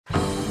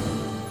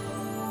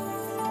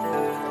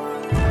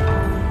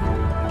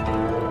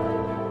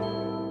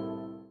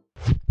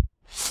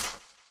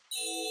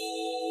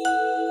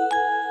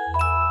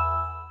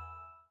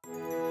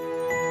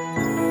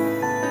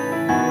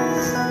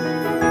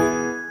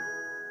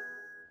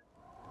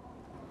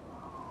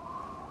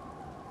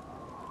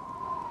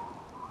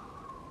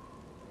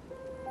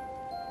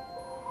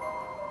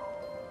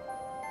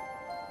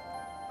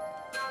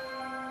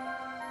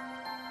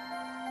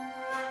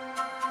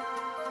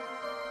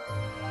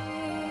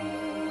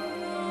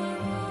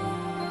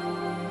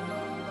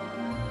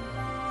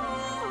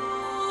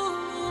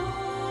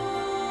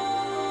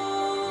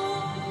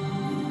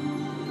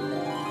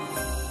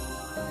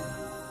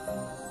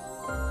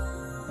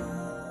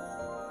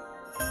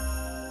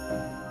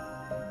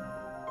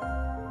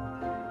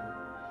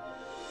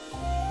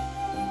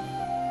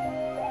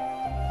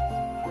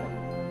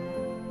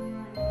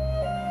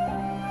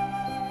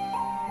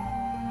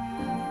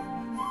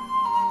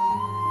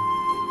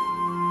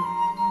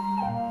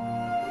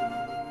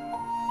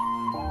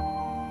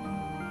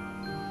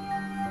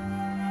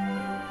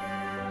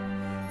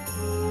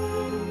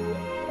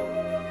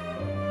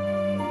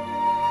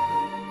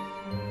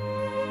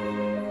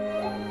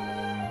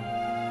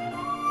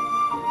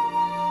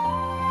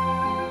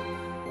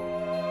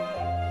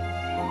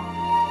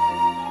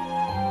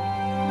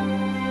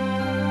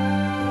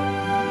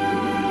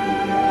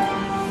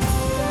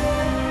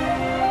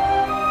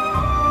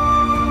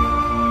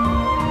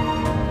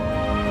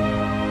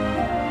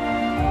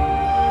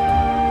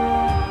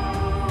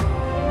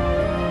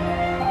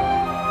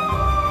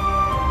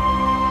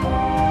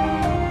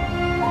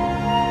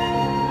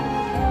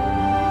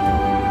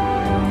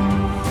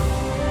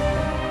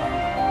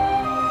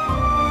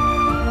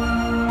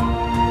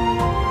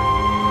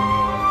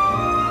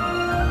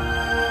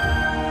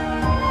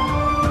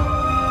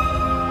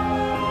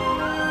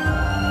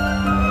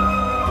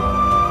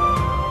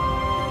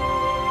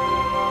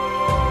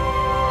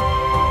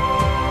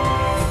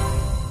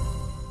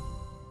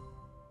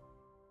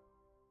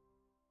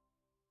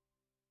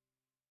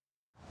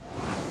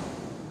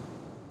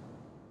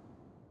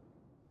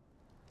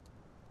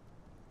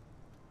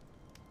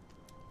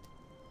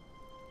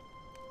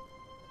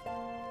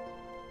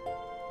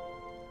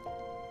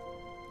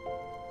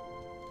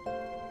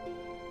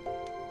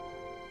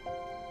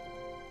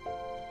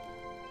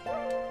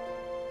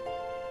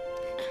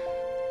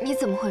你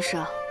怎么回事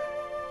啊？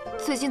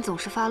最近总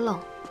是发愣，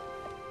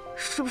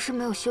是不是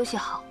没有休息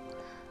好？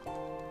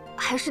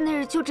还是那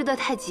日救治的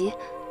太急，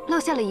落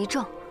下了遗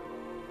症？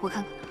我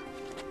看看。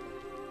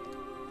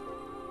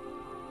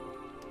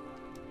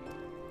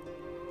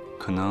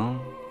可能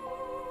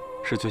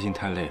是最近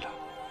太累了，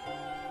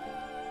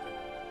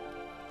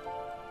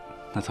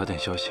那早点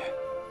休息。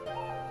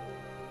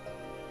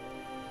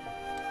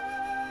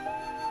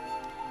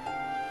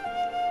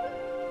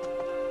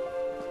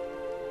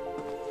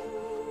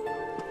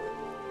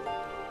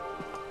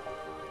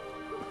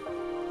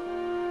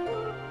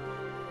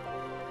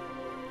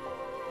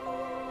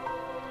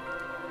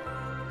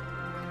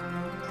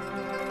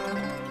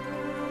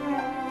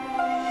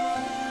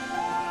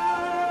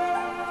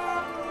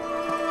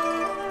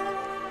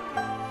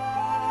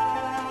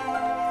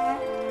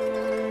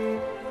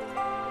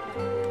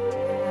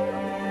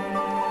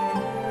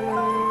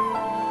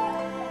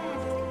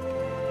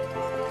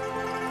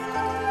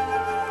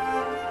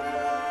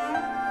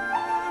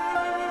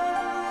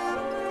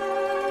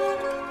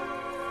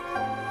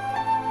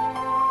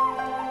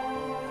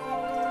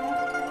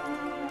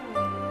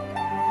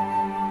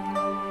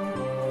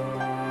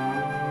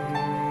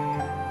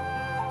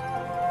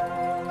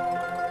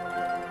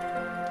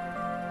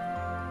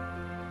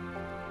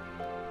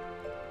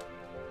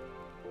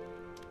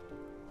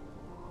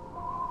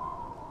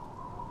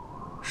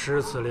 失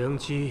此良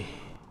机，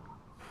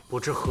不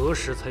知何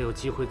时才有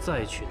机会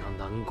再娶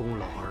那南宫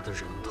老儿的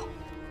人头。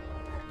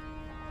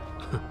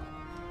哼，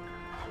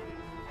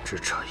只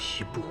差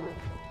一步，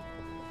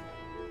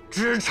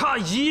只差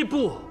一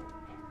步，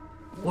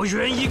我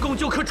袁一公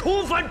就可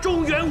重返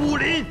中原武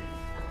林。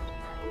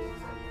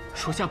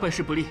属下办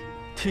事不力，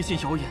听信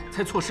谣言，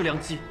才错失良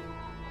机。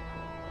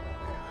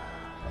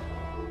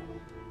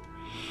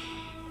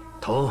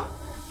头，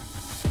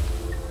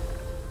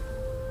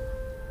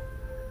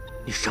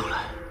你上来。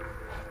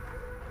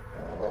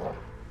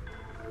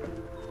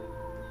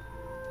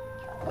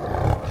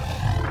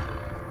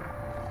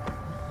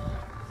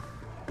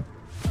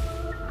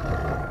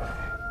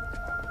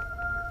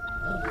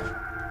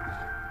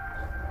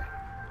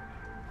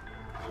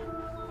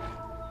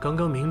 刚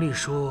刚明丽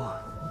说，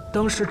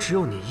当时只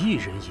有你一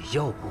人以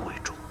药物为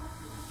重，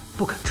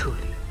不肯撤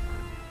离，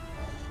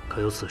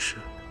可有此事？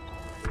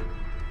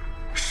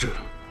是。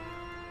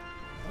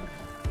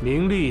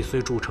明丽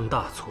虽铸成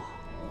大错，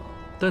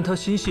但她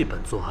心系本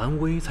座安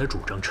危，才主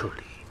张撤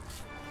离。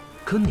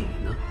可你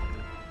呢？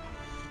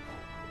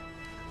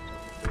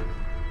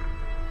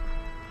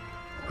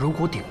如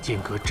果顶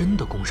剑阁真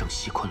的攻上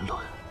西昆仑，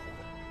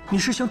你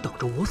是想等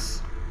着我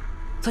死，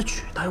再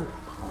取代我吗？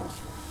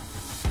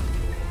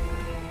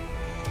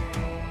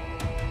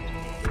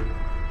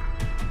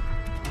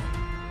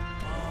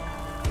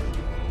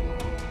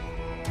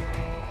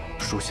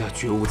 属下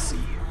绝无此意。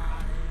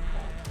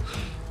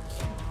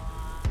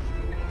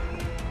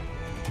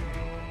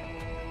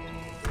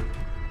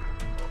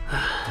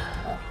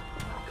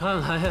看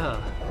来呀，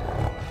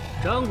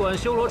掌管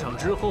修罗场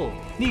之后，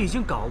你已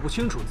经搞不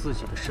清楚自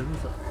己的身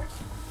份。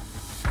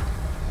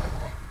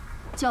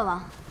教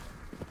王，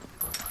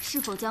是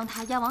否将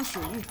他押往雪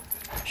域？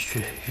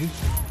雪域？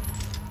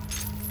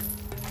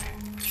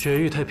雪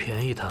域太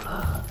便宜他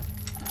了。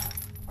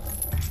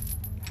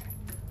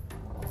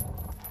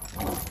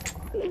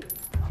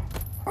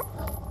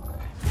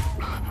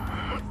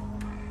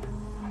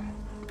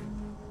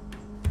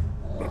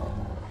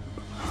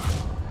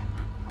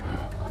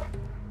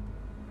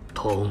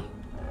 童，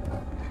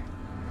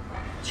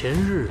前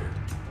日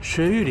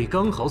雪域里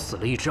刚好死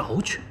了一只獒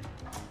犬，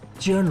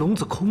既然笼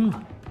子空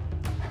了，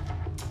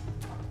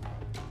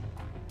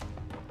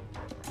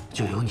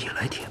就由你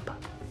来填吧。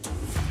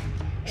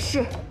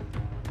是。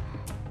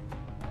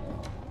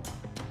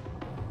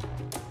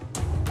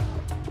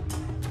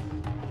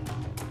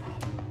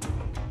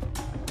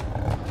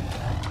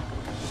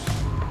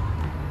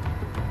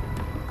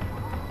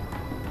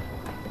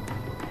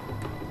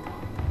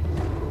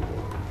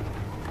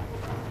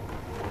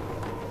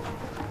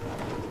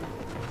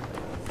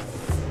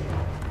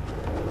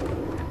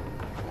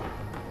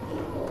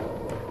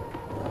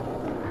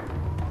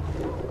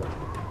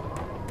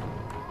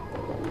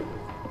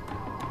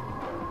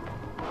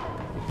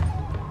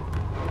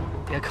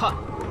别看，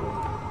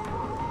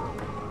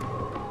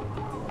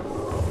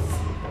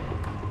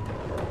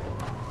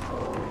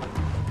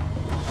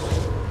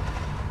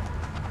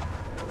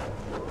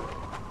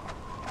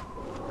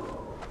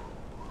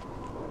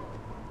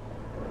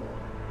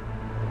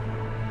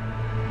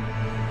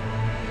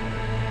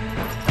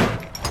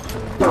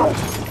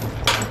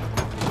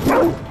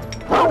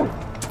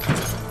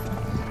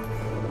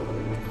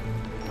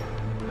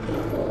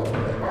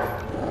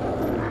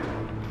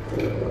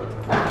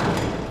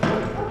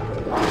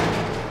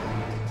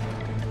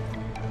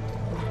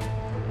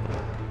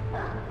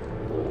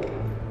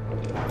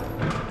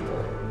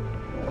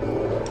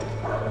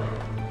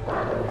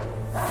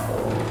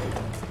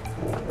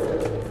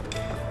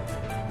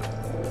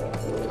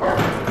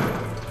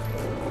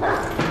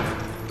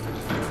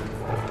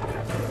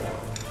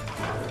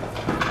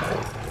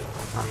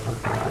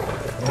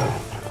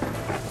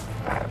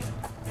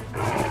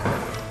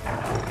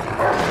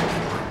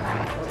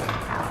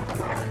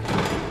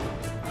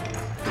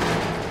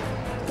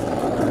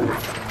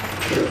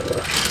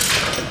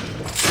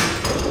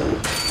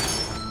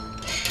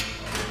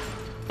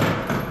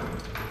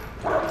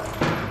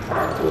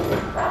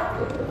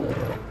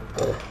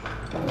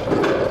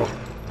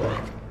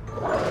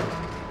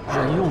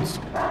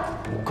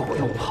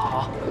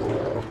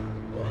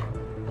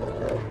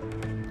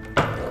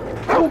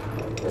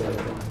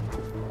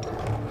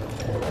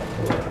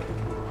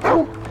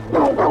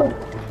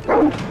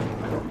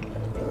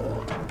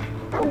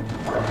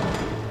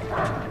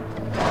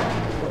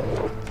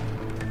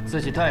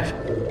带上。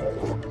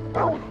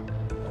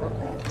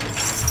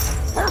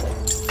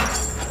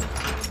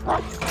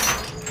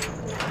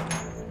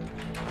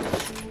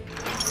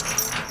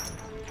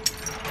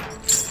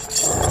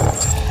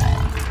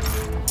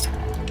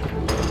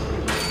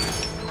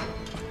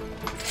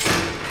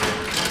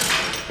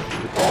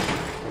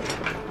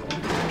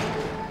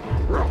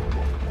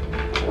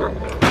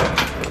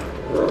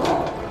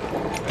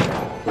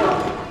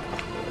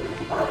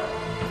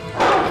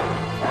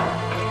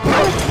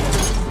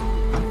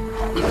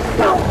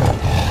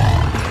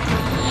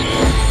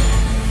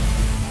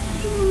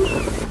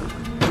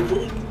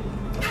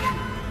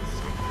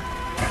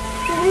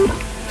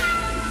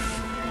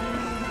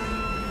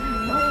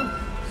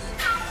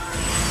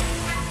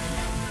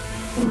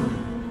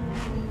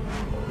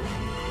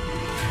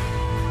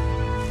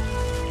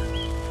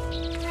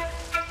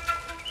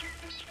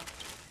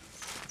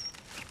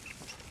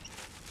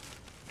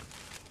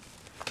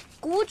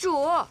谷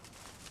主，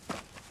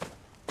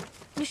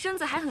你身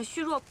子还很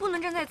虚弱，不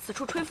能站在此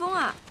处吹风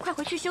啊！快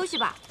回去休息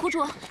吧。谷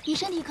主，你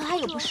身体可还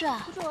有不适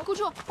啊？谷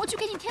主，我去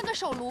给你添个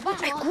手炉吧。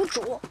哎，谷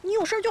主，你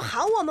有事就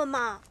喊我们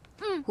嘛。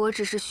我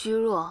只是虚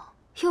弱，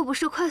又不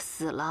是快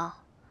死了，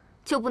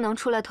就不能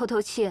出来透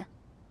透气？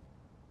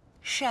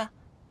是啊，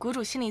谷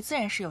主心里自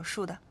然是有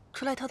数的，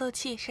出来透透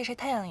气、晒晒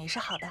太阳也是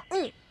好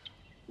的。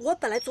我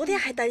本来昨天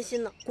还担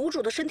心呢，谷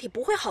主的身体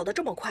不会好得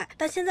这么快，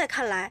但现在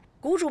看来，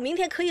谷主明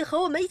天可以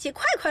和我们一起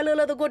快快乐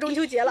乐的过中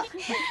秋节了。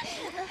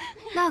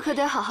那可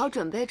得好好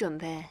准备准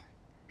备，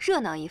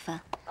热闹一番。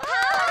谷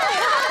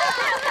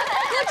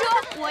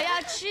主，我要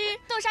吃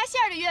豆沙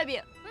馅儿的月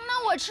饼。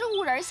那我吃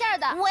五仁馅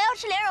的，我要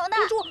吃莲蓉的。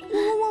谷主，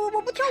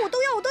我不挑，我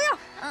都要。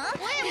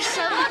我也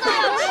什么都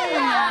要吃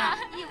啊！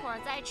一会儿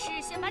再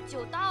吃，先把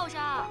酒倒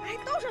上。哎，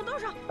倒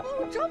上。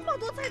哦，这么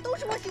多菜都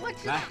是我喜欢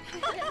吃的。来，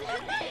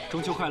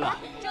中秋快乐！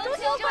中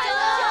秋快乐！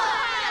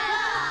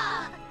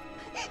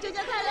中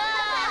秋快乐！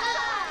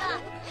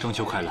中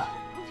秋快乐！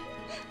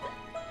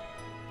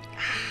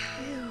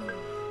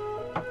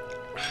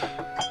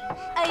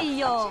哎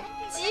呦，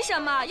急什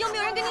么？又没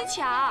有人跟你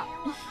抢。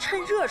趁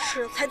热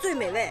吃才最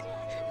美味。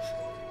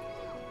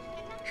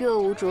热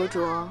无灼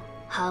灼，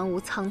寒无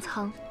苍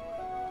苍。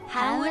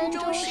寒温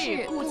中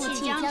事，故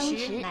气僵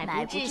持，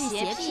乃不治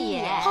邪僻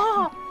也。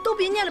好，都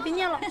别念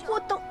了，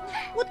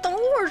我等会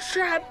儿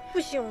吃还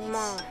不行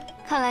吗？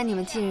看来你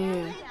们近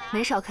日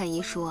没少看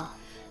遗书啊。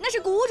那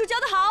是谷主教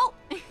的好。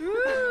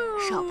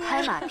少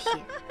拍马屁。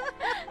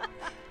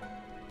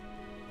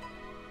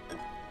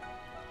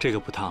这个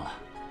不烫了。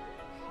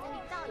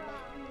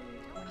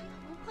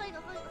喝一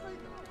个。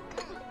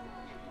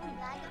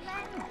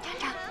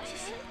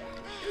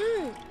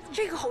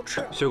这个好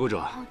吃。薛谷主，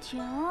好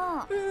甜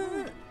啊！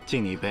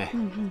敬你一杯。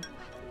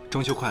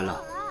中秋快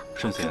乐，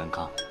顺遂安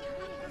康。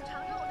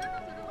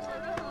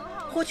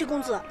霍去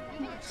公子，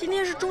今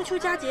天是中秋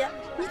佳节，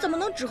你怎么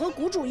能只和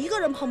谷主一个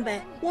人碰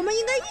杯？我们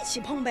应该一起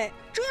碰杯，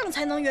这样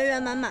才能圆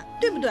圆满满，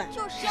对不对？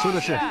说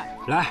的是。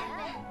来，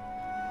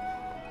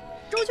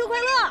中秋快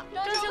乐！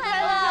中秋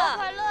快乐！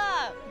快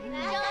乐！中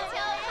秋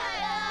快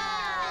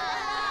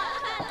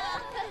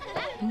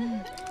乐！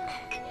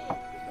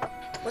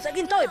我再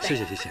给你倒一杯。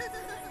谢谢。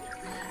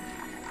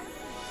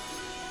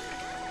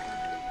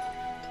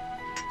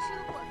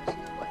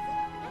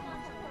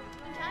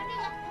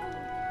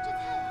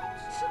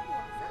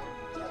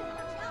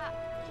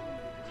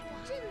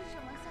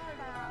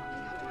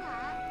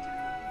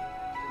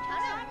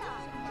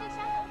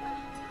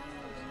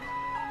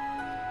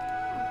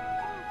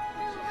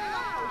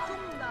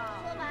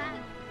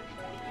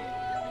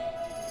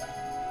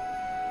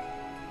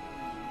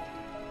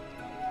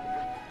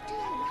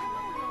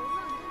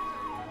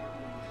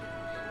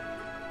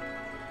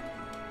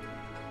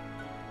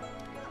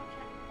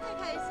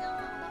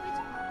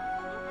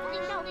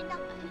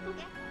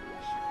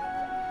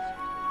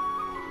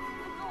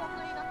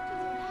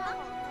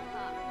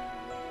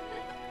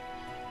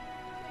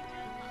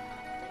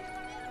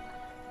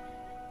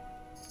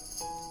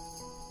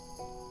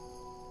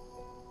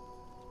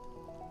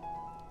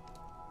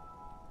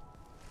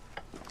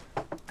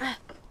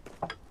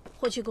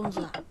霍去公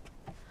子，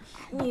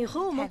你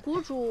和我们谷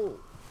主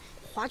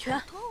划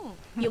拳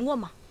赢过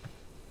吗？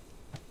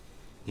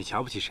你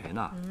瞧不起谁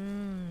呢？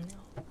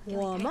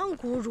我们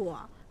谷主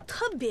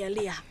特别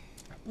厉害，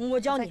我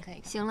教你。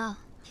行了，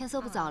天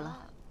色不早了，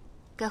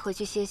该回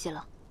去歇息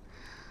了。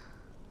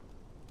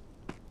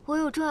我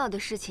有重要的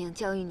事情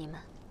教育你们。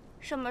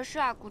什么事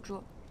啊，谷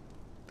主？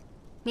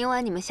明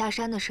晚你们下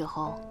山的时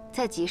候，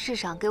在集市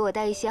上给我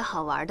带一些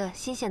好玩的、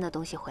新鲜的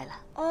东西回来。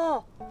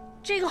哦，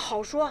这个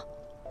好说。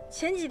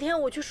前几天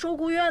我去收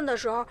顾院的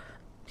时候，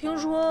听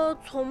说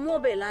从漠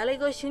北来了一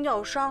个行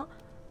脚商，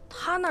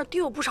他那儿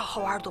定有不少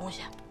好玩的东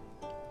西。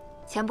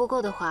钱不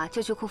够的话，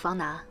就去库房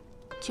拿。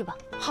去吧。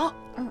好，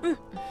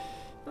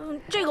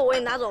这个我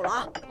也拿走了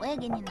啊。我也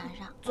给你拿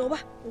上。走吧，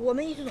我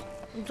们一起走。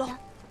你走。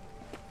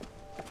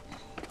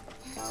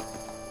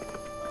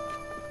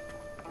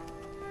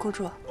谷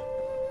主，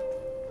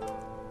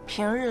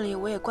平日里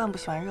我也惯不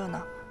喜欢热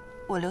闹，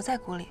我留在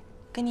谷里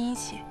跟您一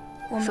起。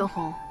双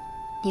红，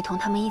你同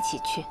他们一起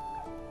去。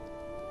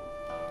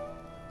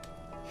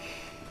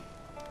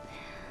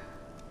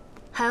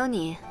还有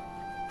你，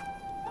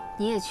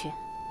你也去，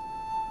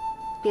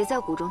别在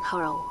谷中叨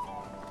扰我。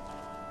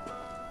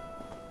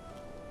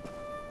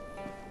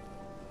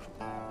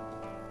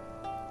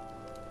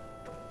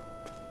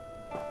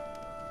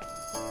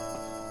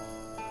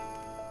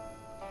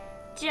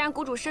既然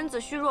谷主身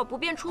子虚弱，不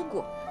便出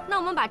谷，那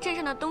我们把镇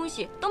上的东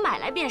西都买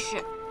来便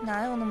是。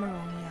哪有那么容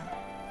易啊？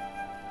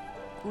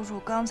谷主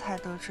刚才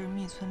得知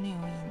密村另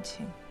有隐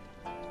情，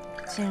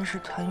今日是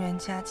团圆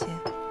佳节，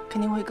肯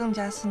定会更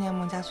加思念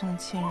孟家村的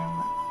亲人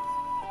们。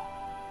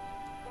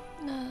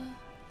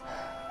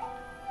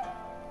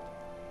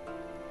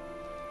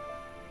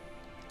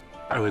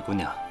二位姑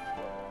娘，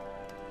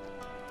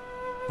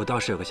我倒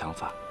是有个想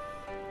法。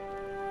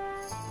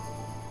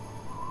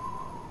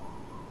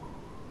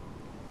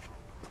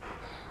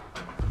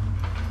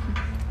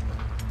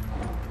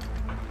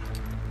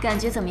感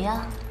觉怎么样？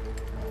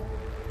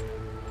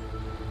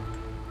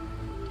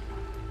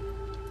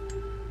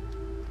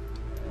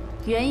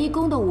元一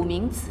宫的五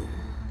名子，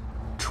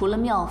除了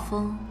妙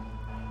风，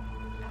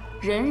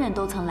人人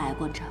都曾来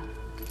过这儿。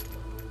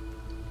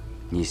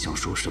你想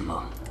说什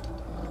么？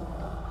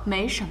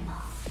没什么，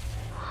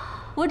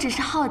我只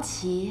是好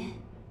奇，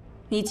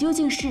你究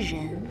竟是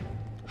人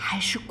还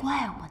是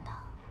怪物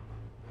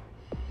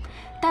呢？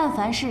但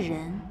凡是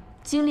人，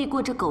经历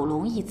过这狗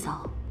笼一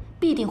遭，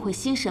必定会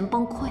心神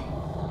崩溃。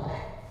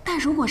但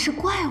如果是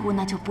怪物，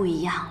那就不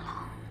一样了。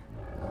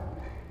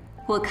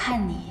我看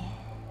你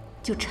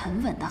就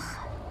沉稳得很。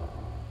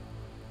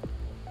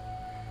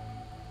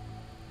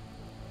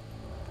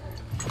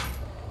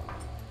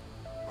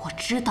我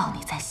知道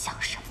你在想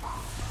什么。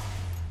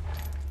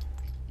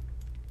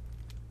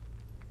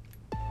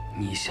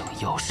你想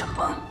要什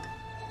么？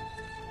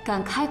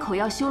敢开口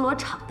要修罗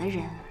场的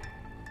人，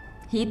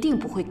一定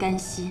不会甘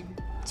心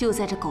就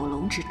在这狗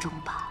笼之中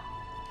吧？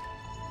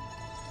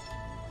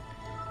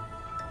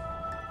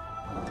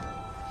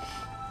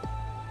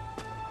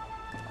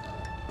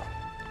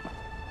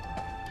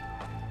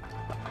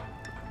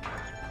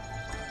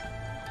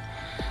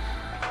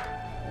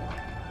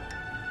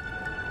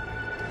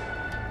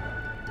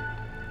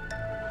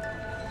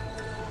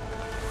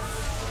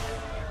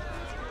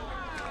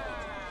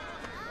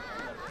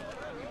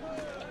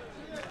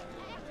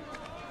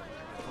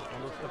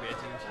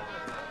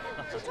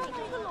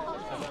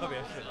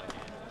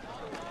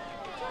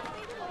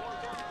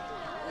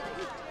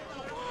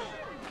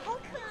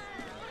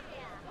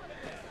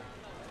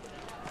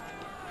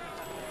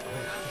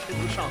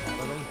上好的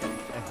东西，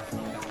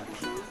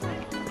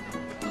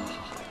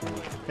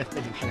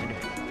你看看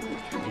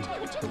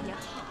这个也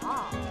好，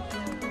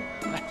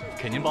来，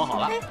给您包好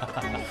了。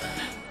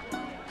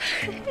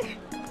这个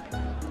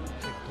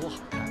多好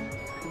看！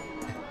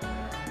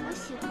我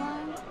喜欢。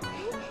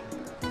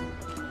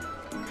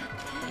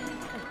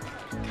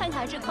看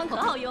看这筐可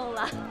好用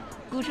了。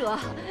谷主，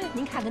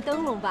您看看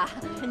灯笼吧，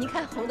您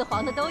看红的、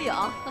黄的都有。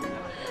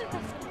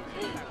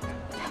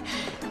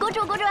谷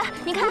主，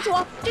你看，谷主，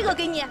这个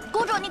给你。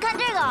谷主，你看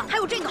这个，还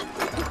有这个。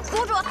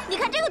谷主，你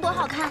看这个多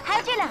好看，还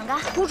有这两个。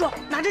谷主，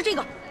拿着这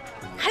个，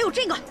还有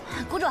这个。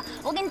谷主，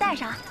我给你带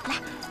上，来。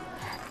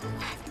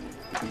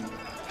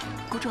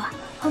谷主，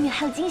后面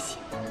还有惊喜，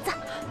走。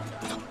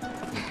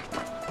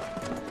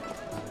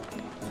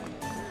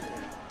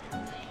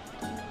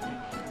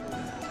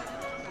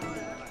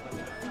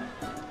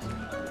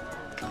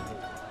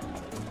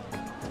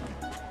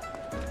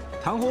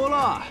糖葫芦，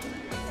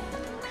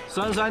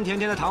酸酸甜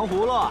甜的糖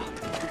葫芦。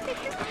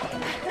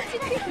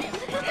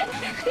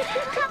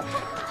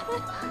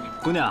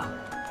姑娘，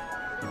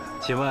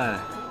请问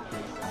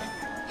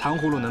糖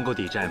葫芦能够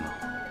抵债吗？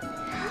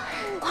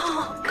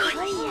哦，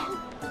可以。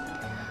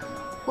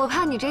我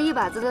怕你这一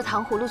把子的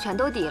糖葫芦全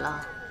都抵了，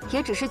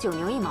也只是9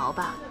牛1毛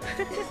吧。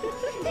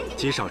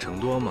积少成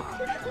多嘛。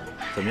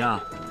怎么样？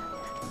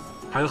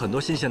还有很多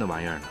新鲜的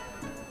玩意儿呢，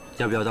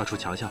要不要到处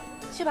瞧瞧？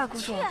去吧，谷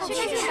主。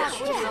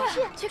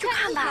去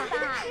看吧。是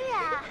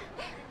啊。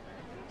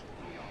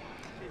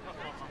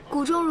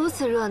谷中如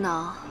此热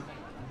闹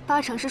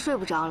，8成是睡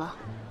不着了，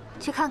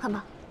去看看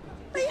吧。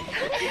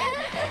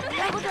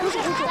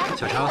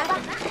小常，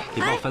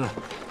你帮我分了。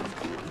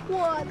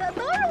我的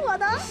都是我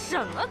的，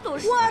什么都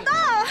是我的。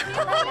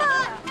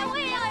我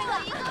也要一个，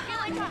给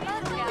我一个。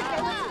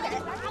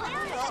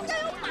这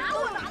有把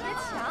我拿来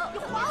抢，你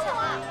还我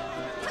啊！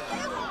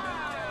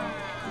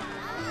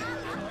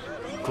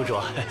谷主，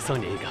送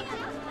你一个。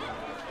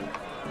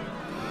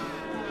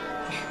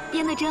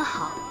编得真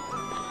好。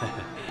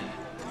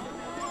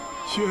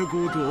薛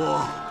谷主，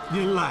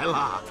您来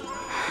了。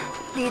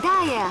李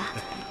大爷，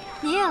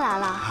你也来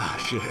了。啊，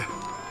是。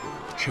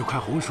吃块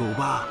红薯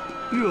吧，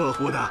热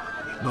乎的，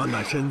暖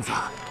暖身子。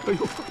哎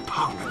呦，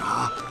烫着呢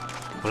啊！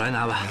我来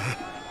拿吧。哎，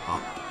好。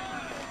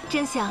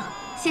真香，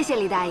谢谢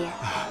李大爷。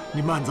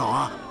你慢走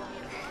啊。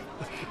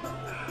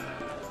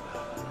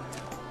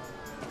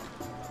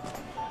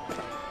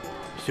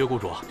薛谷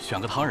主，选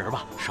个糖人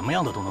吧，什么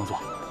样的都能做。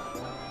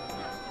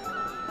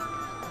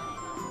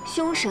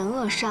凶神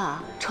恶煞、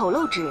丑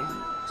陋之人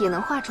也能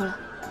画出来。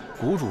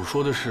谷主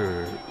说的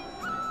是，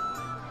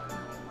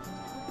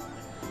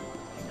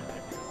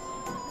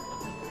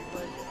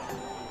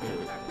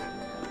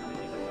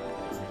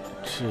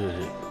是，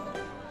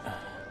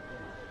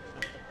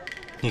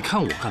你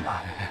看我干嘛？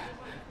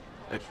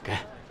给。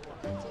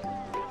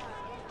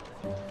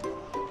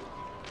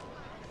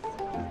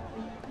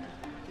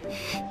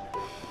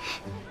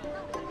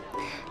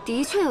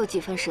的确有几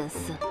分神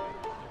似。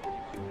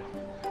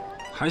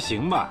还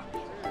行吧，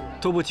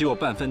都不及我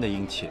半分的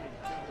英气。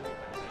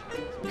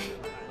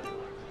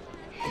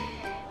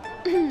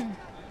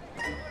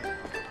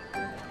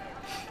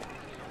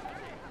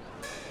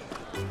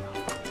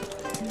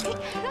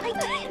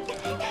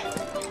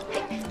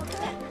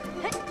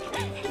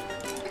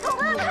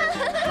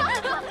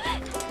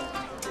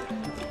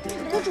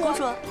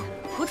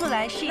谷主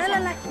来试一下。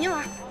来，你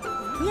玩，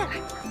你也来，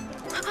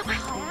快！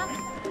好呀。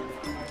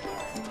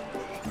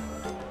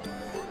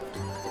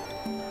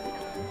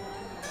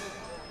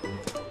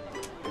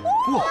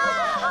哇，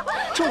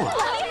中了！好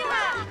厉害！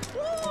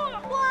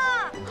哇，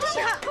厉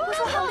害！谷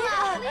主好厉害！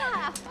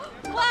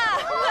哇！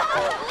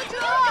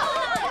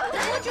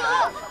谷主，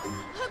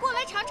快过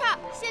来尝尝，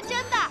现蒸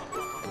的。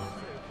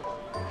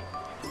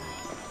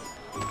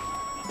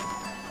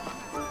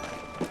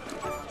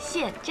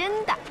现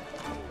蒸的。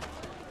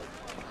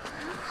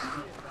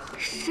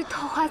是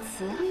透花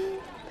瓷。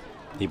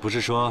你不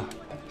是说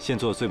现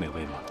做的最美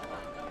味吗？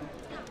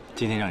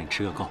今天让你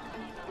吃个够。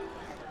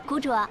谷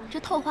主，这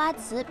透花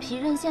瓷皮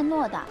韧馅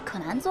糯的，可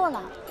难做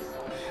了。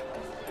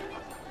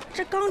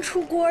这刚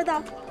出锅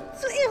的，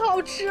最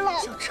好吃了。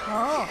小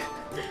程。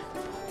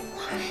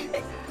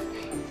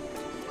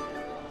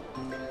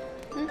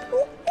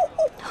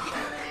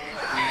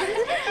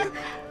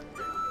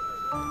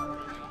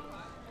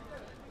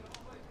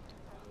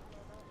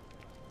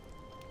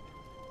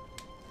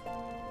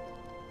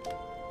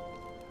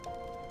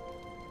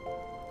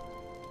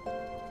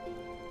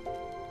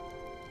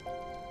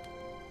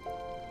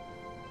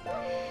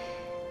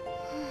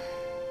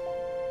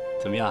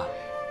怎么样？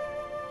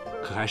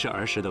可还是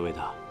儿时的味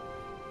道？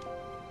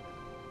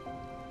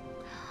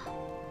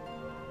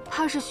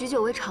怕是许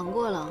久未尝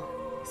过了，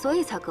所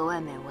以才格外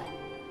美味。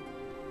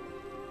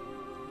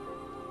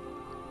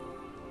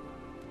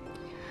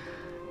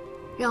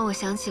让我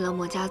想起了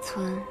魔家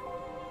村，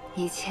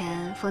以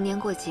前逢年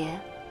过节，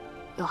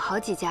有好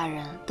几家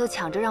人都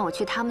抢着让我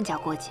去他们家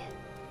过节。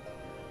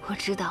我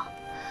知道，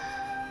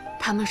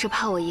他们是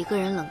怕我一个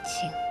人冷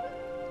清。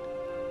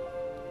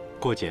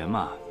过节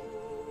嘛，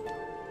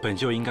本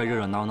就应该热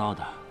热闹闹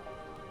的，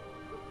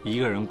一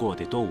个人过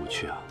得多无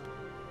趣啊！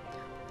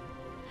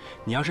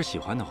你要是喜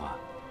欢的话，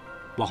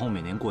往后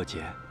每年过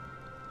节，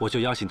我就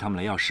邀请他们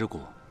来药师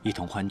谷一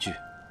同欢聚。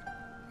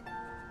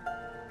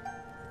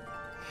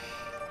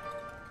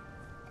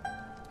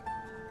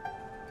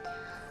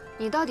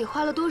你到底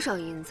花了多少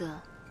银子，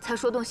才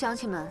说动乡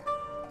亲们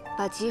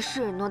把集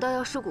市挪到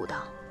药师谷的？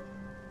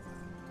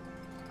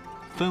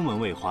分文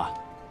未花。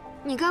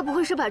你该不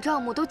会是把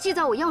账目都记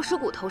在我药师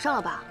谷头上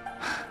了吧？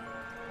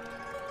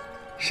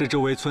是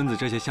周围村子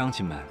这些乡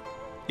亲们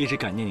一直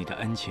感念你的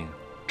恩情，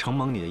承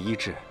蒙你的医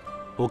治。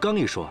我刚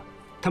一说，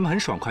他们很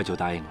爽快就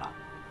答应了。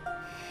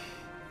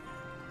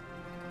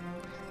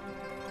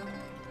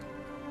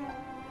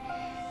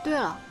对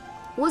了，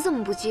我怎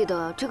么不记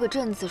得这个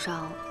镇子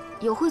上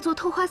有会做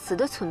透花瓷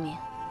的村民？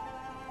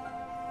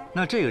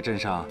那这个镇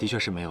上的确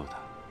是没有的，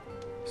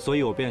所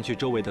以我便去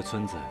周围的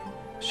村子，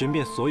寻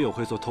遍所有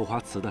会做透花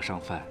瓷的商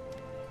贩。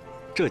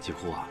这几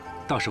户啊，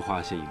倒是花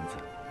了些银子。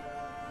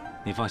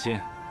你放心，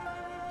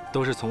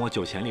都是从我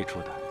酒钱里出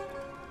的。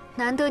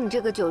难得你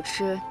这个酒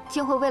痴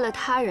竟会为了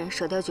他人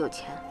舍掉酒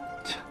钱。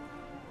切，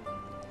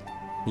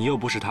你又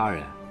不是他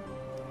人，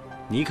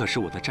你可是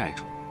我的债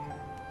主。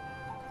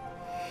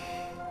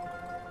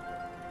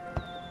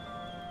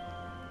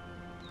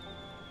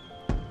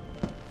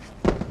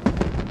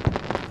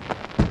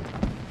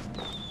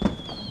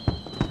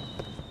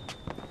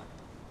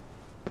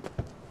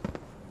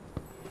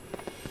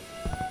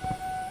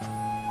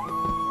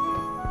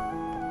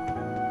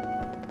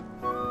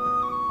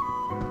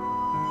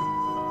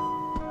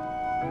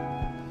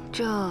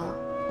这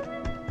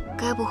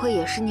该不会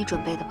也是你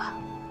准备的吧？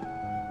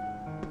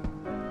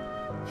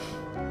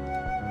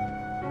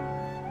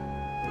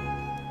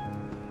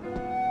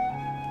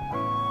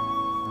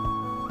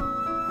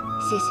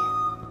谢谢。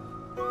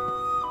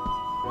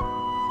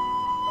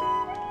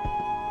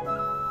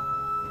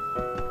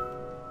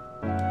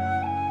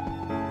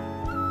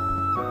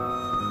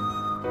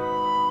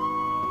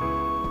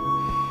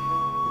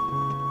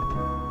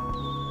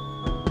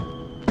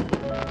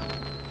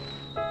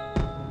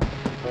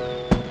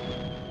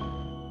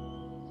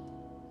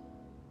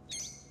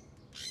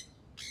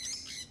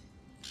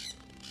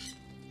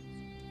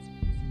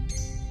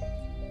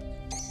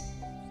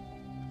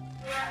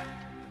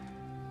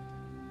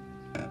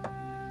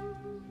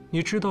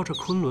你知道这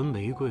昆仑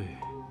玫瑰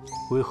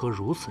为何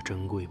如此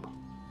珍贵吗？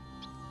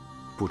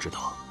不知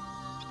道。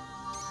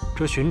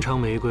这寻常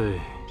玫瑰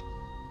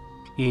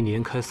一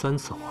年开3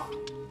次花，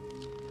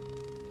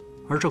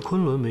而这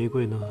昆仑玫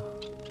瑰呢，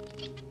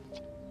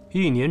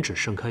一年只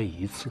盛开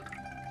1次。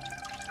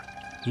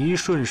一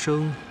瞬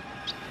生，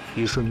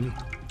一瞬灭。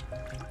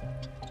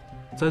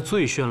在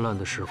最绚烂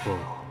的时候，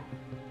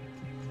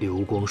流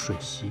光瞬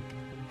息，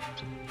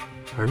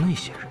而那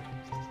些人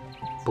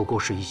不过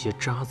是一些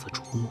渣滓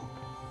竹墨。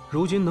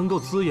如今能够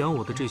滋养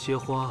我的这些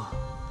花，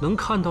能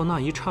看到那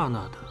一刹那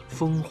的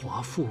风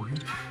华馥郁，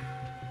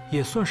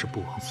也算是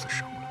不枉此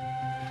生了。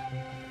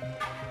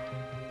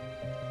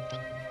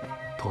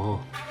童，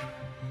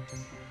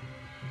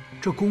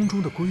这宫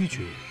中的规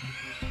矩，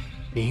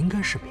你应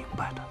该是明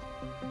白的。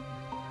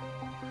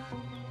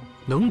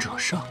能者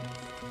上，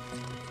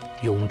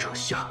庸者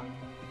下。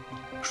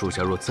属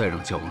下若再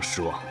让教王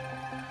失望，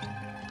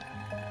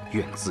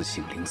愿自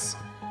行领死。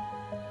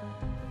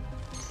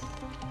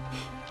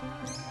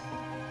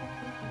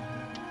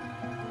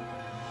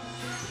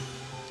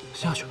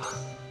下去吧。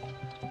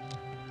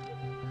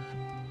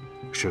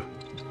是。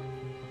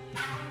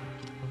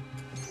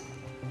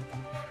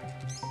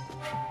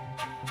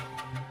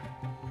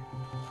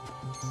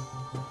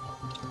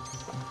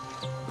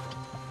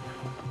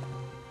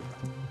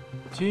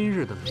今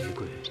日的玫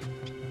瑰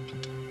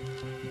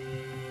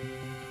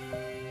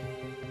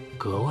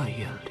格外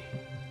艳丽。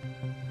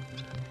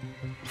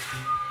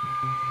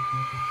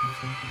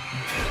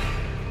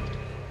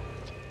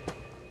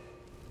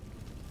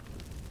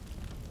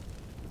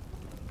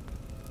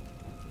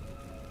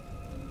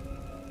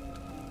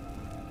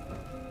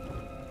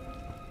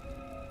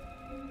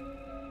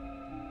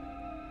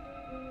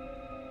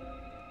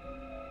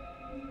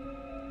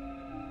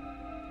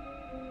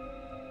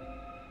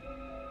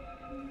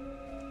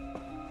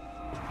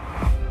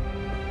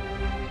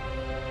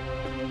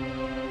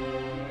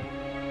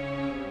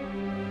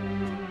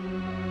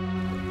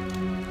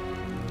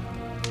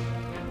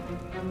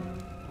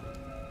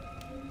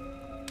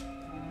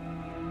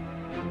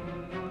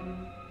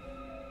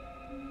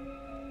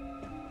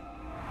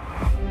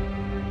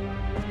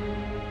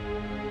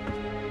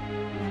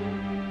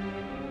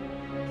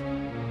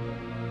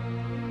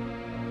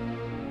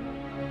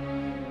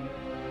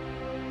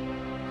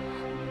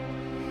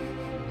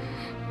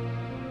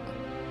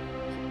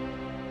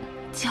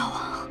教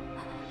王，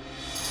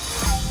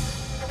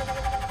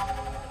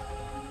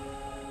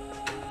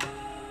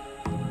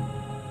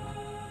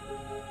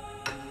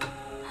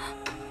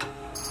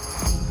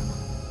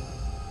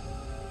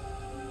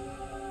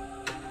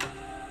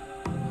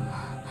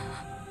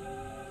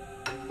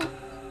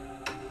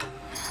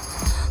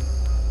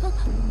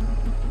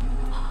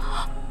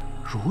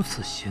如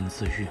此仙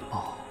姿玉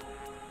貌，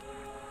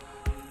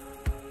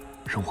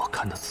让我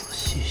看得仔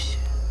细些。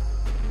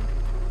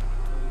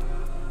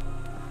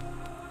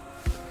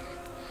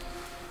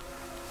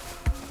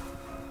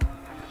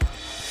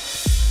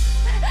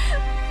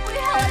不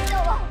要啊，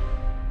教王！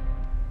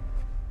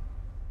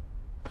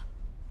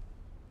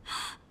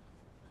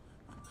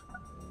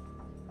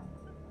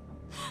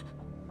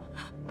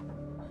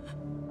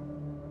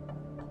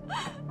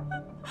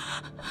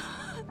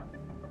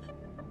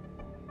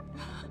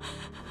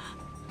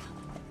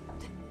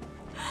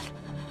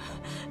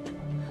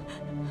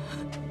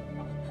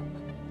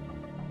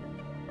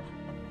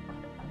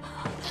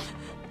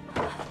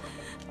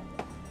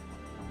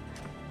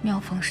妙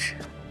风使，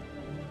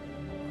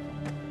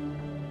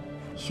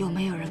有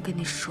没有人跟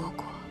你说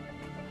过，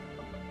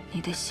你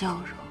的笑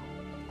容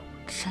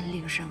真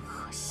令人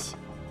和喜？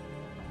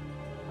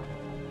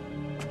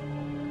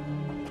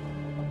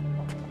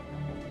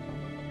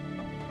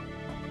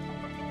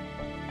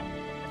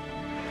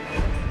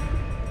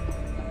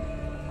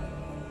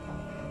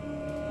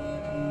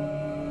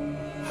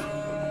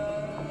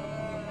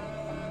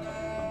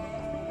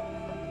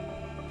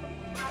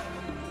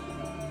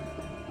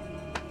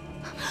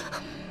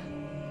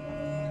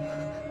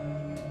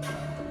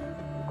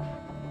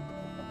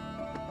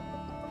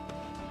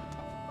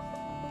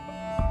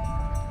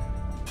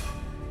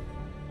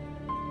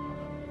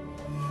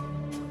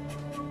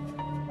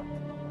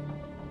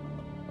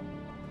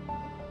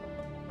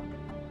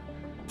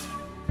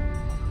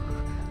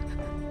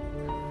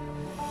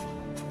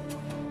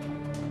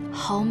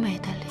好美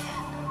的脸啊！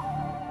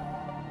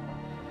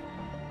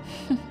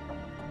哼，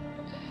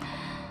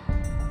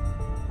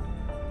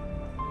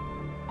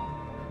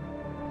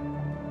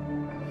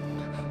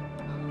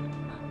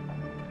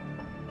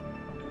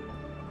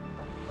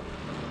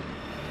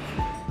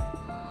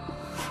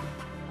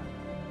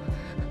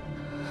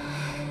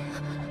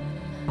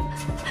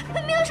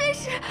妙神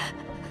使，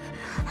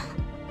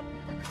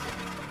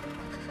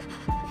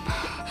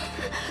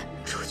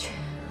出去，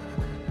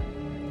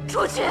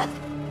出去！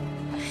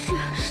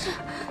是。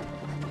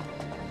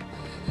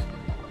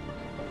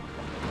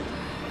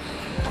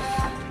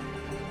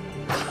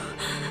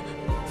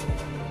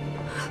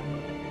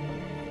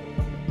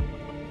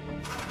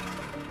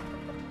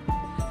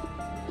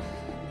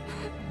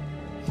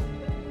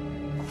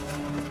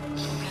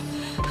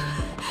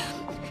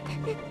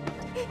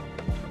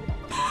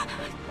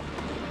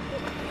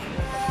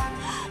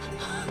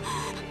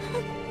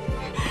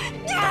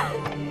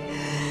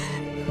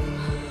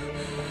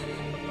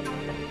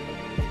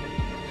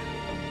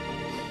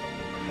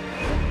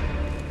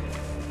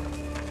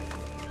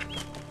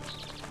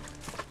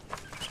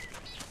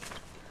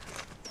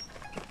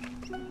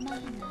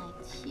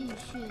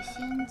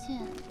先见，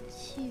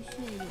气血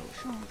有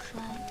盛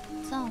衰，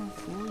脏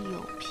腑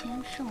有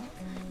偏盛，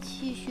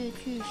气血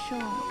俱盛，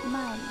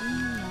脉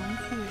阴阳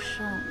俱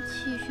盛，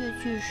气血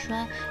俱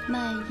衰，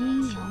脉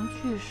阴阳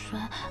俱衰。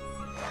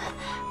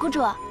谷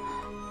主，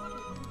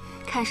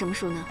看什么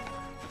书呢？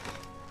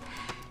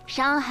《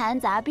伤寒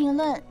杂病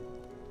论》。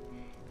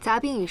杂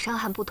病与伤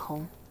寒不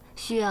同，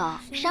需要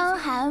伤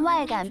寒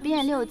外感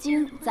遍六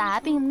经，杂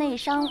病内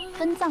伤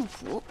分脏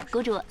腑。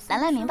谷主，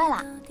兰兰明白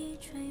了。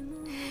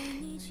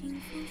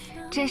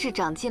真是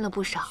长进了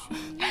不少。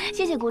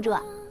谢谢谷主。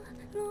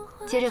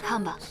接着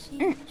看吧。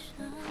嗯。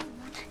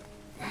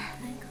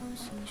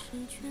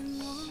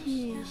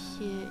气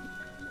血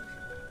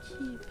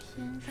气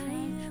偏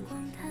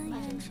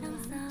盛。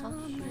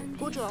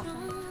谷主。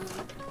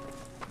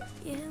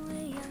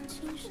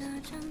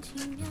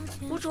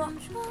谷主，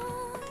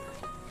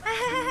哎，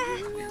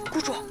谷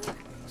主，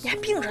你还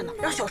病着呢，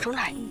让小程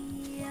来。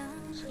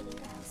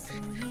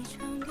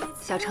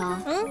小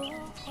程，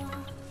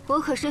我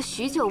可是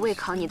许久未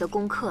考你的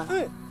功课了。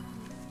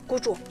谷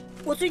主，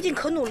我最近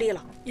可努力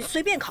了，你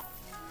随便考。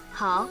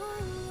好，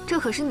这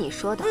可是你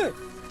说的。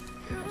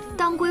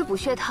当归补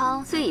血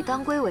汤虽以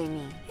当归为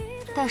名，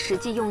但实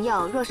际用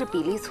药若是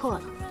比例错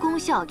了，功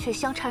效却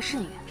相差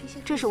甚远，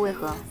这是为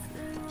何？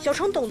小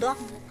程懂得。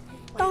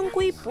当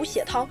归补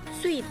血汤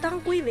虽以当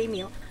归为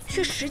名，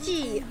却实际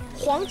以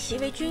黄芪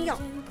为君药。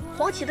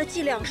黄芪的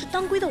剂量是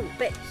当归的5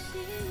倍。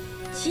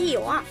其意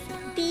有二：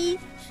第一，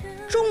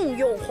重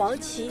用黄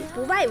芪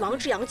补外王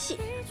之阳气；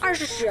二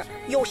是使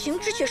有形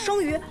之血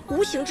生于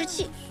无形之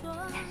气。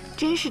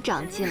真是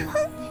长进了。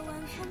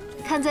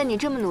看在你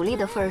这么努力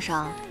的份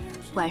上，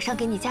晚上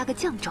给你加个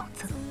酱肘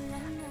子。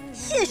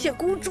谢谢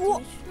谷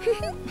主。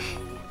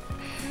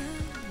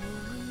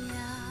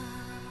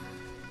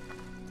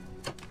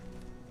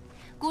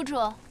谷主，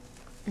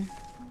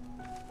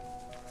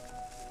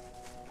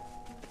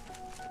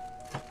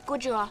谷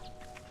主，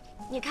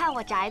你看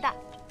我摘的。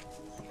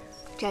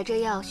摘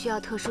这药需要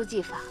特殊技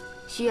法，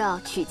需要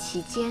取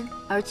其尖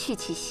而去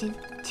其心，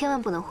千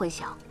万不能混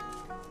淆。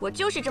我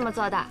就是这么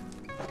做的。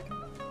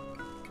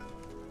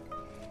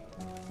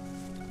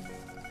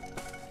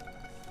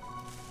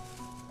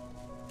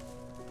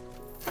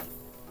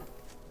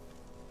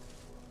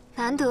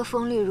难得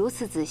风律如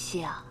此仔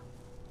细啊，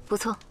不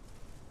错。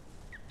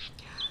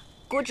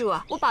谷主，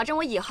我保证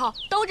我以后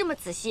都这么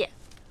仔细。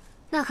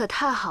那可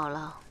太好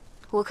了，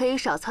我可以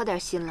少操点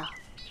心了。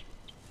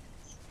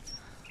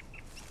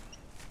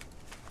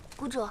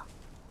谷主，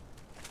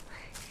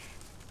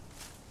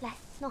来，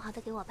弄好的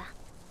给我吧。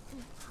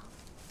好。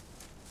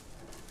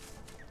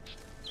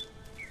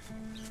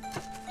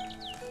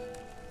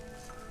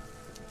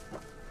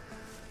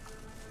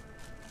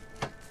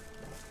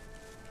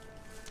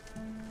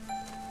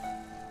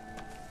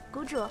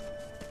谷主。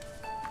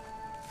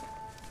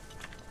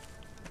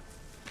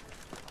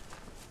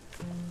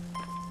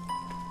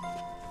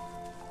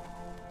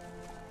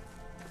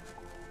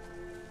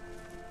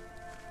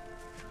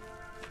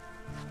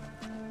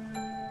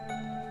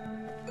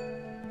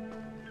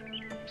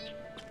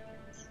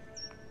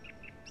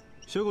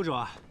薛谷主，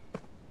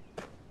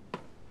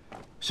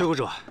薛谷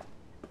主，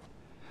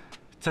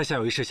在下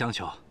有一事相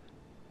求。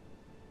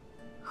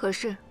何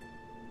事？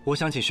我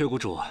想请薛谷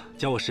主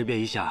教我识别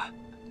一下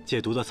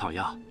解毒的草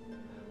药，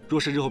若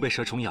是日后被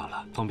蛇虫咬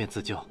了，方便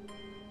自救。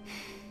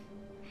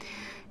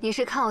你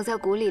是看我在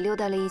谷里溜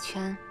达了一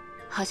圈，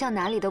好像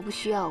哪里都不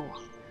需要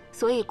我，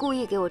所以故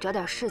意给我找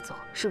点事做，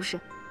是不是？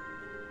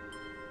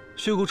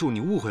薛谷主，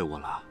你误会我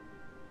了。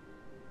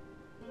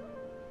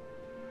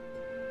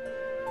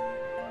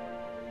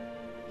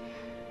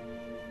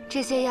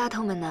这些丫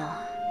头们呢，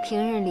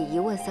平日里一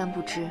问三不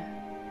知，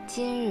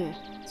今日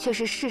却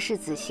是事事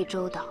仔细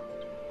周到，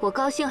我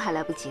高兴还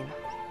来不及呢。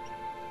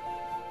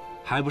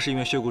还不是因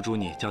为薛谷主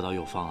你教导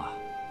有方啊！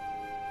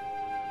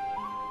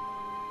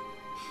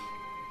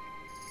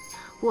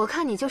我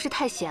看你就是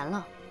太闲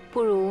了，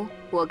不如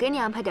我给你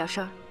安排点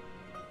事儿。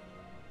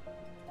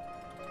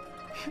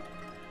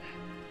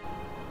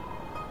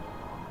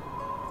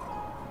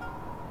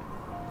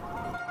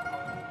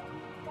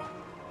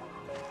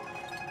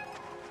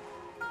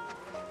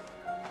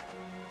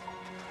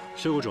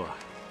薛谷主，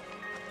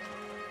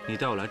你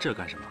带我来这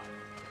干什么？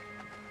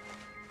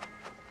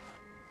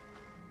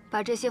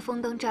把这些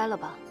风灯摘了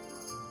吧。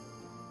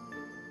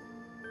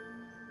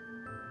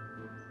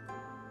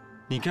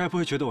你该不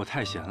会觉得我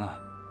太闲了，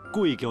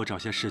故意给我找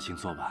些事情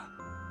做吧？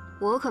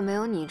我可没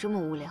有你这么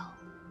无聊。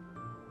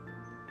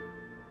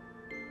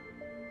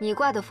你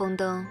挂的风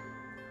灯，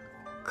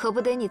可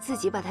不得你自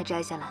己把它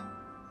摘下来。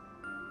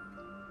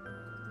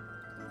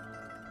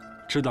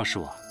知道是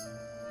我。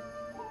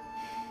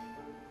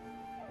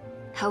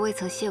还未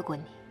曾谢过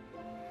你。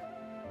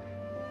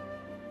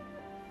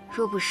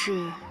若不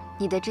是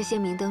你的这些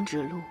明灯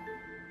指路，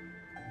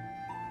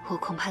我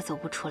恐怕走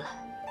不出来。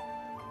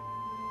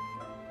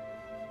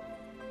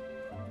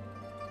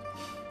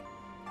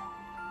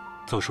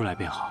走出来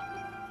便好。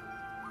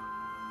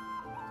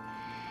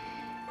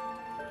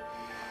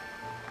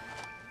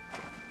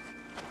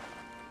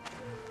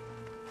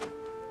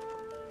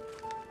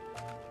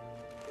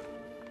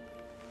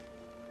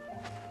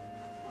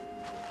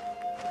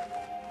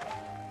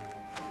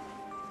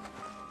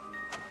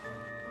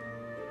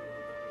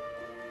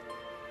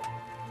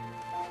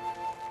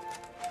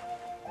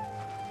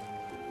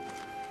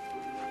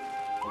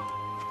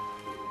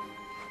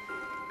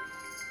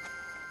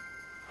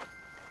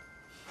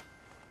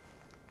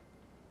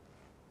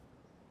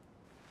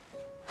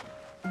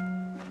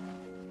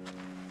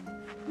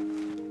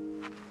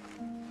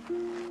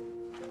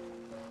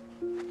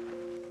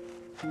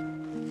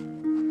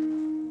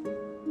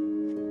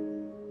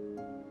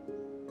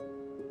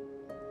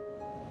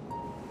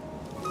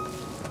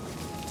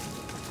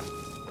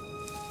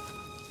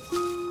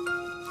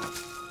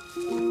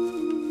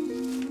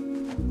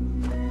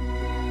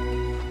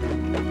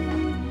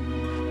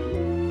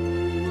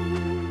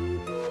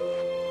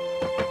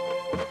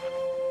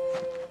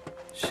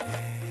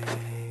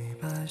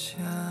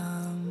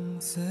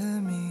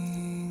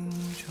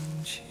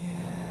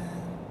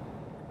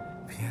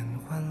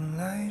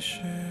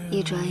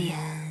一转眼，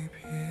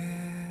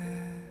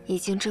已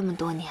经这么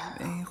多年了。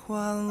梅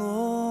花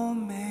落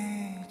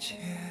眉间，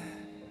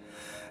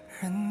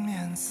人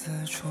面似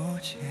初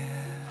见，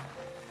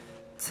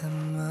怎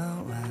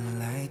么晚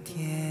来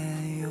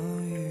天有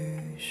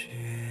雨雪？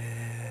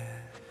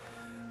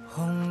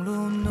红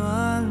炉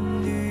暖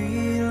绿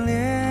一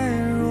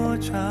帘若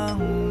长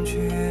绝，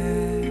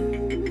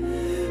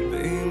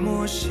杯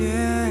墨写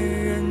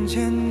人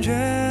缱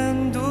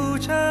绻独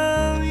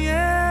长夜。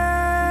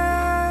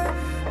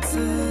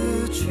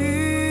此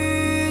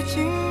去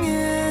经年，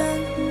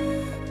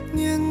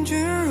念君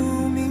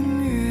如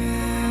明月，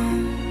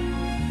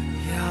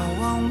遥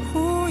望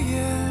无言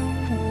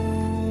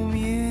无眠。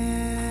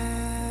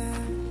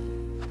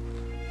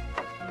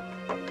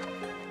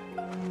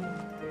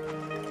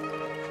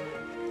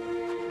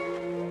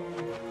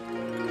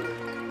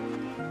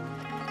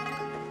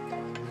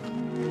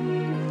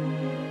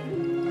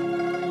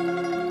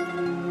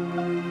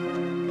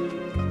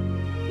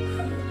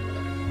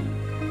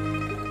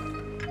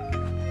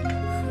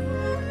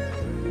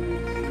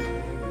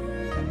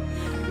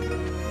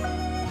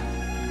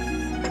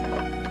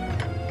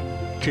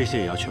这些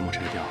也要全部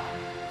拆掉。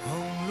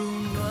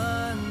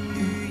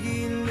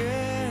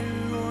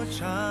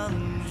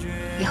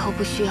以后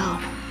不需要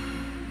了。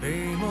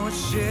杯墨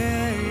写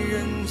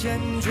人缱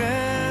绻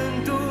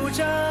独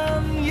长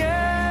夜，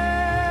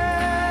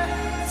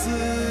此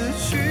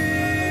去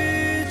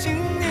经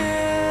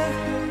年，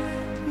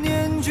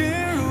念君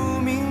如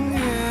明月，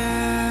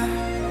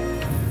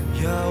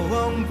遥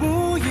望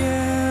不言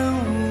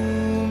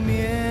无眠。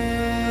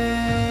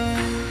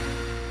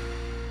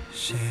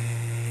谁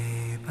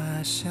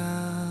把相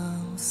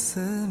思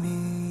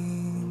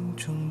命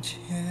中牵？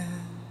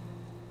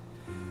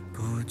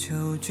不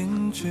求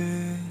君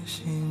知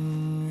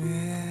心悦，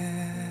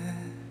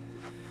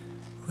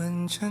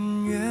问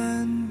尘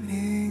缘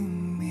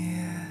明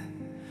灭，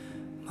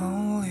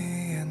梦里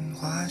烟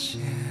花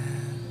现，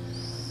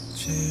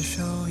执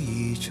手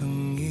一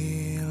程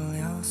一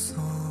了夙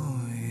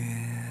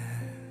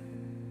愿，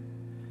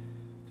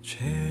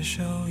执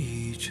手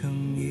一程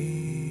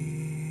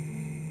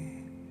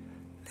一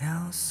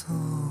了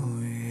夙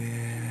愿。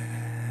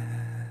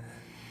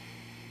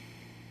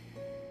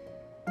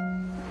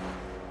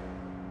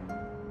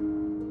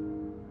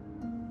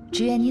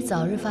只愿你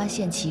早日发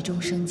现其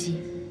中生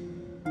机。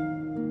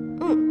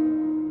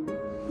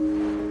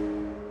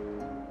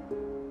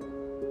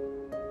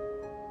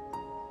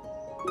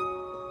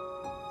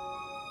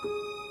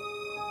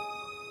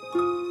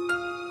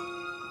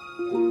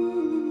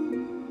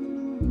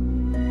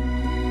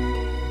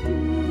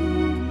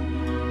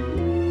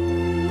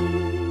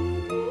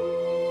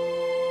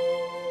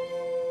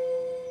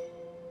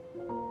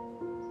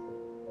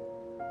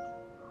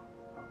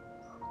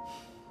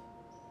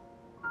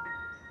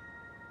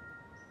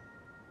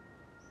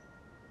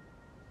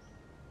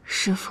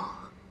师父，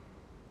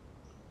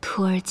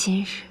徒儿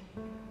今日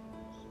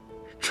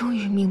终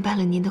于明白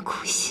了您的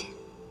苦心。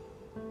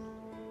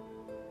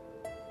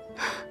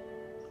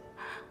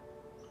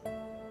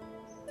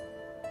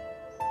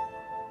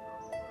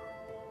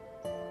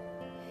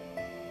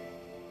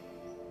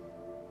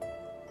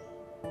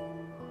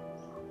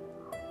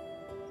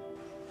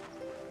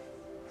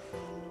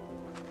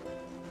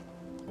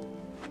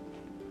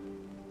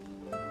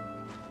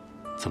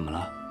怎么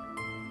了？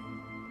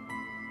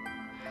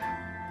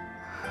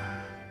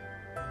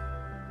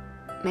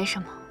没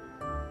什么。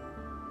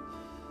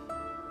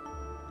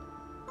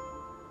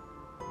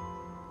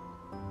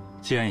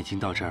既然已经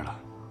到这儿了，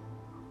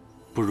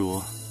不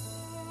如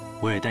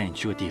我也带你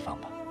去个地方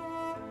吧。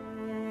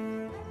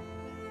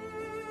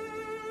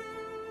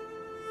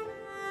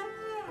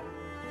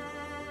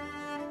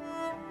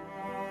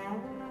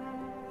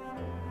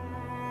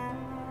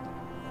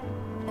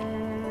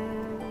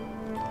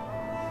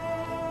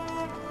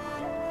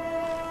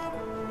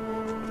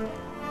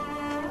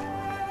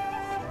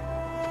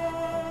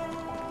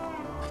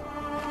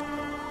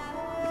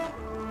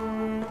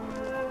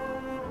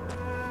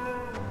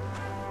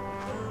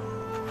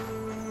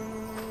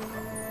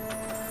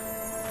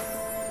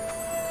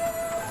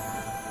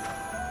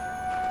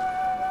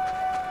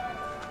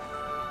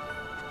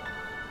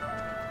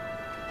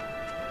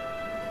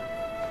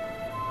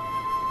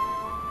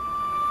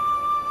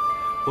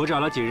我找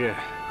了几日，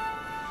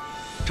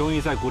终于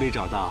在谷里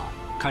找到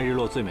看日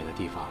落最美的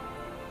地方。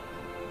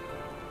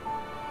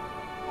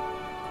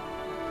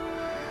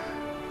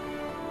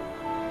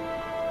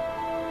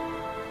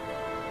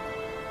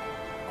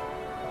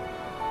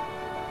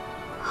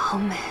好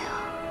美啊！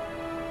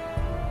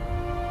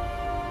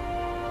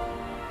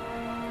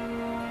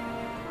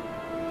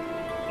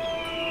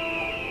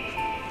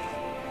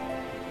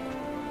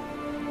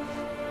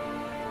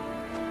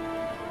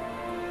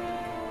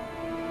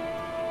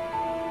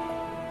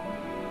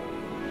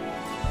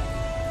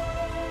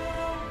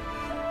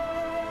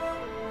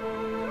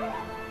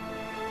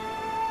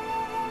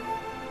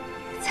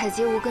采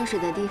集无根水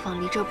的地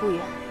方离这不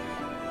远，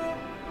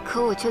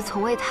可我却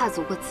从未踏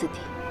足过此地，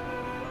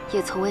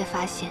也从未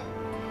发现，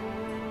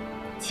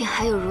竟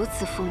还有如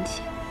此风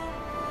景。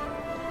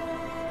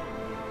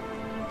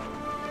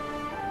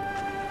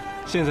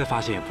现在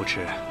发现也不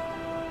迟。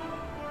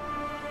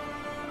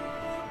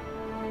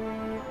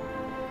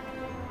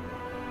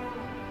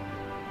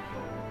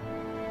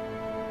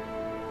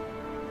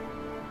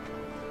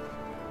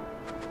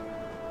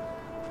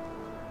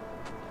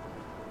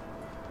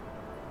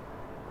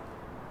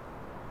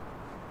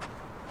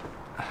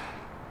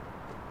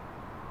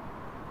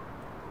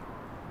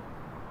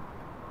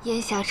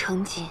烟霞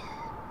成锦，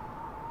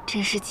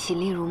真是绮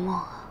丽如梦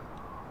啊！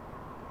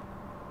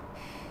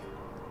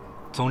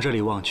从这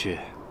里望去，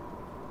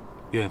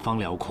远方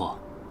辽阔，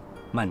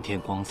漫天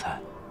光彩，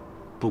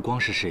不光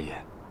是视野，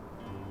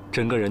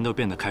整个人都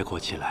变得开阔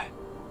起来。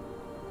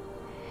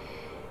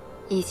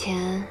以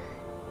前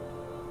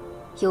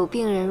有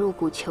病人入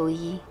谷求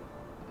医，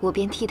我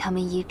便替他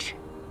们医治；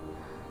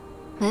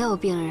没有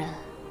病人，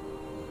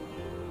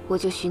我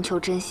就寻求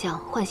真相，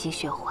唤醒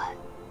血怀。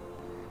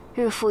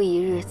日复一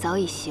日，早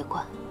已习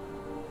惯。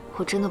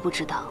我真的不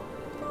知道，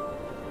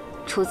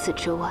除此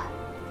之外，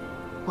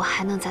我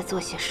还能再做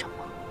些什么。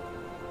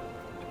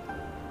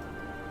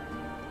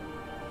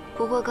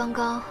不过刚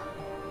刚，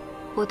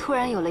我突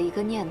然有了一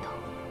个念头，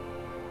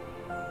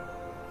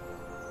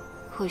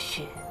或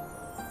许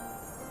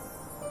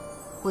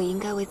我应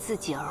该为自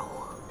己而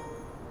活。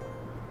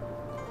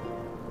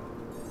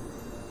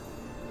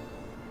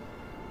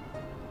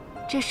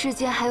这世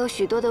间还有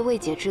许多的未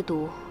解之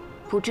毒，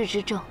不治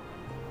之症。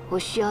我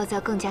需要再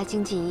更加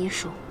精进医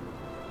术，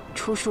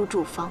出书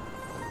著方。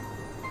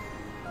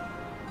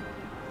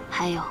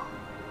还有，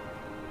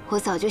我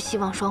早就希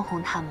望双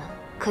红他们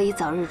可以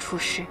早日出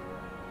师，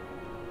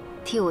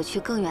替我去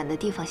更远的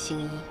地方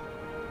行医。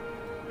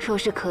若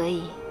是可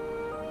以，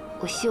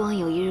我希望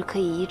有一日可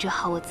以医治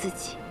好我自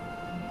己，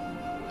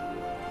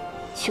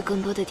去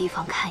更多的地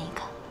方看一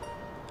看。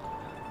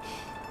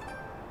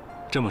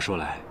这么说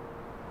来，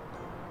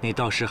你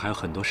到时还有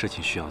很多事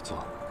情需要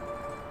做。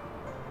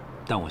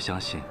但我相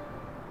信，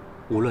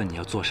无论你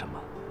要做什么，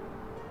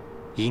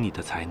以你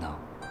的才能，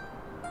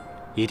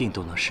一定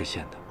都能实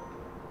现的。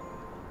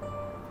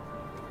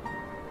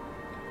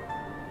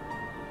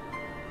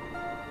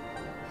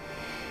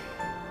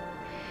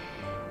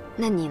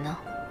那你呢？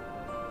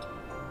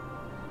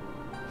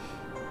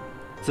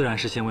自然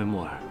是先为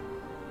木耳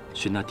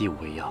寻那第5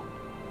味药。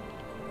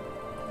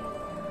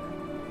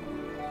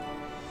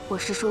我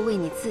是说为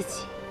你自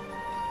己。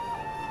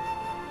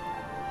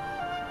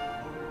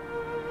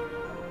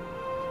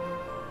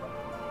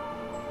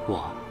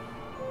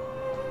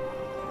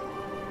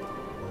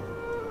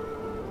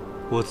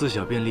我自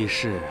小便立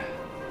誓，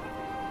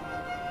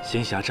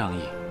行侠仗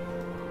义，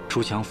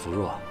锄强扶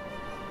弱。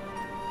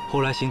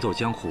后来行走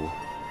江湖，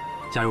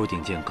加入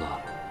顶剑阁，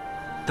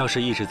倒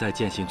是一直在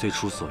践行最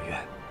初所愿。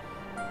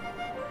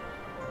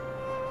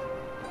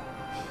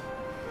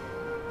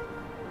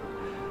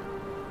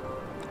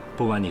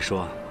不瞒你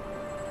说，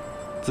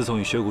自从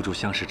与薛谷主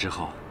相识之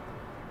后，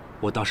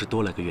我倒是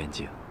多了个愿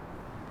景。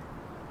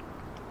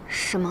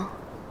什么？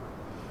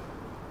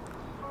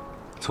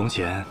从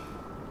前，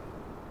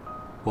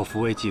我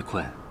扶危济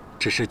困，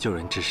只是救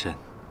人之身。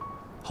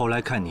后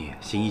来看你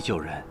行医救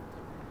人，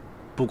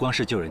不光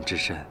是救人之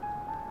身，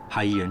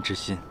还医人之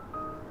心。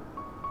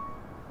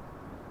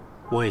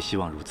我也希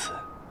望如此，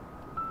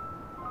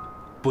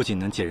不仅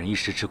能解人一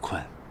时之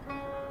困，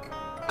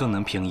更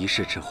能平一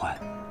世之患，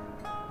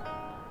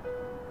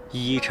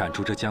一一铲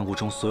除这江湖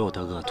中所有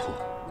的恶徒，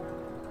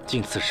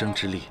尽此生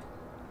之力，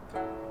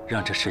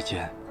让这世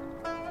间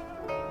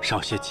少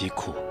些疾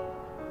苦，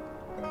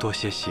多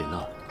些喜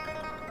乐。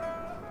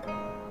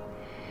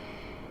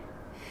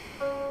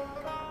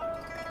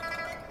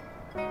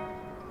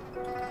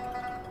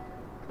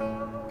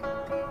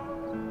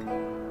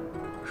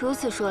如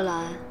此说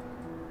来，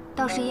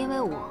倒是因为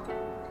我，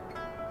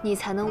你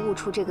才能悟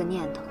出这个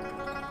念头，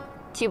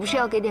岂不是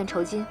要给点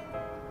酬金？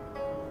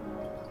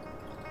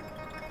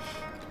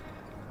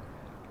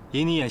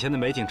以你眼前的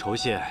美景酬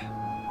谢，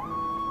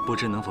不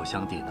知能否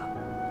相抵呢？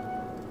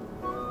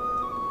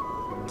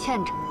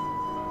欠着。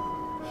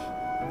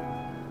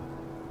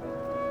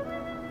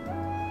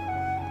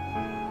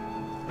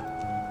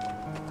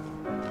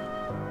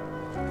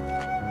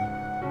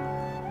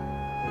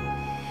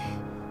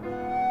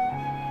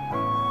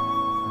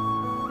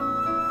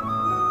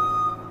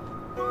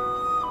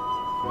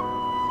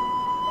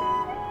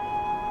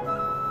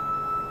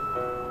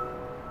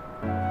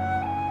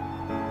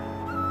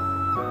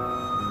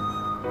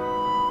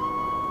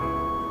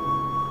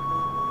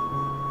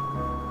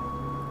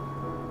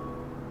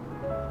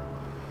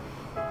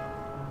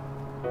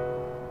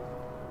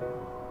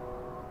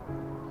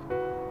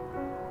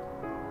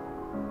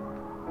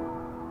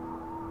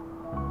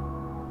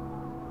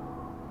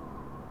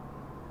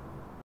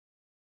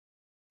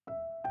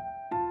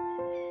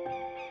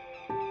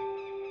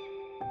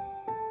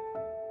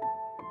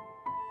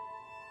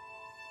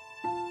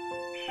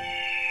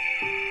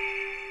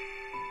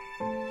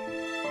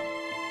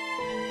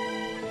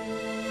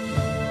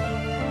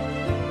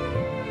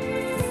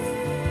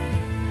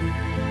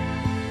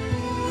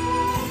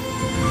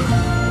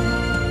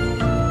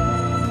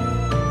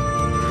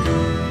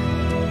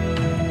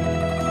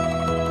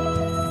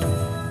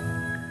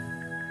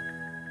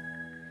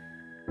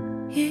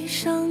一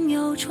生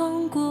要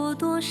闯过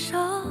多少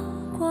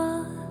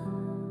关，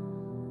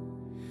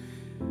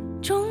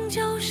终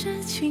究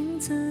是情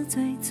字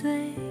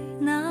最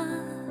难。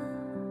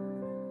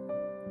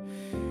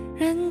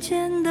人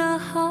间的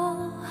浩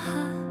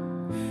瀚，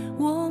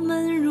我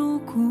们如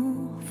孤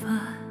帆，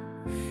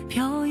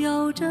飘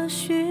摇着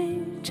寻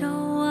找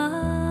岸。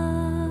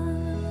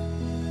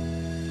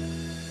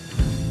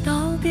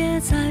道别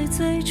在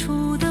最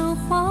初的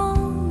荒